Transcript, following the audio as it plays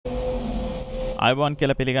අයබෝන්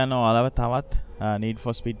කියලා පිළිගන්න ඔයාලව තවත් Need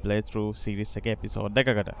for Speed playthrough series එකේ episode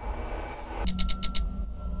එකකට.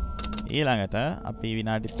 ඊළඟට අපි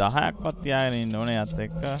විනාඩි 10ක්වත් තියාගෙන ඉන්න ඕනේ යත්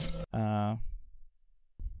එක්ක.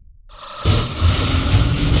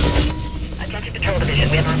 Attention Patrol Division,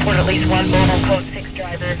 we have reported at least one mobile code 6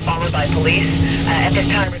 driver followed by police. At this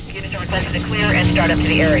time, units are requested to clear and start up to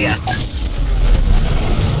the area.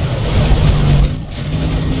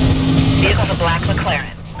 Vehicle's a black McLaren.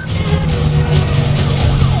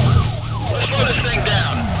 Let's slow this thing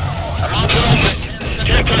down. I'm on position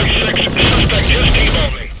 1036. Suspect just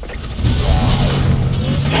T-boned me.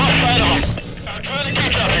 Lost sight on. I'm trying to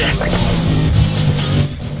catch up here.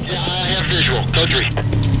 Yeah, I have visual. Code 3.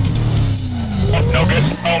 Oh, no good.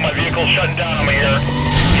 Oh, my vehicle's shutting down on me here.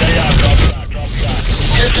 Yeah, drop shot.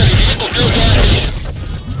 Yes, sir, the vehicle still down here.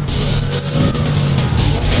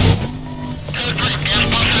 Code 3, gas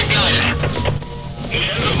busted guys. He's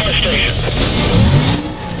headed to my station.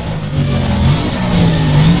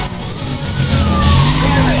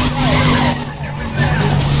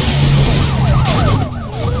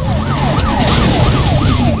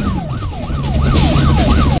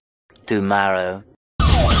 Tomorrow.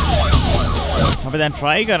 අපි දැන්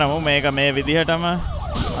try කරමු මේක මේ විදිහටම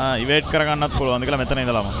ඉවේට් කරගන්නත් පුළුවන්ද කියලා මෙතන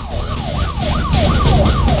ඉඳලාම.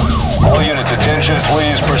 All units attention,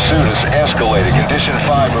 please. Pursuit is escalated. Condition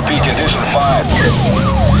 5. Repeat, condition 5.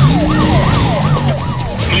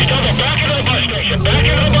 He's done it. Back into the bus station. Back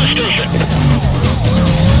into the bus station.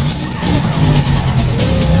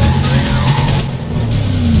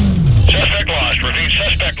 Suspect lost. Repeat,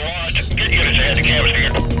 suspect lost. Get units ahead to campus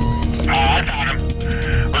here. I found him.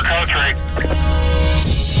 We're code 3.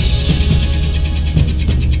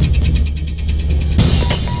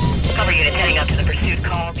 Cover units heading up to the pursuit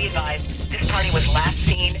call. Be advised, this party was last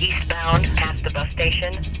seen eastbound past the bus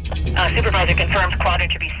station. Supervisor confirms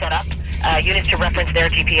quadrant to be set up. Units to reference their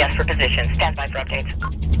GPS for position. Stand by for updates.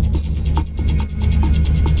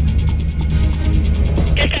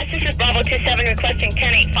 Dispatch, this is Bravo 27 requesting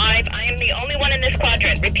 1085. I am the only one in this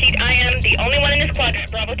quadrant. Repeat, I am the only one in this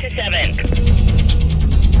quadrant. Bravo 27.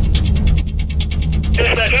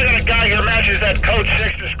 Dispatch, we're gonna guy your matches that code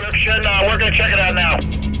 6 description. We're gonna check it out now.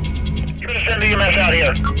 You're gonna send the EMS out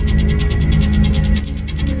here.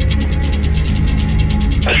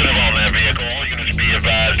 Negative on that vehicle. All units be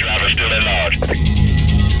advised, driver still at large.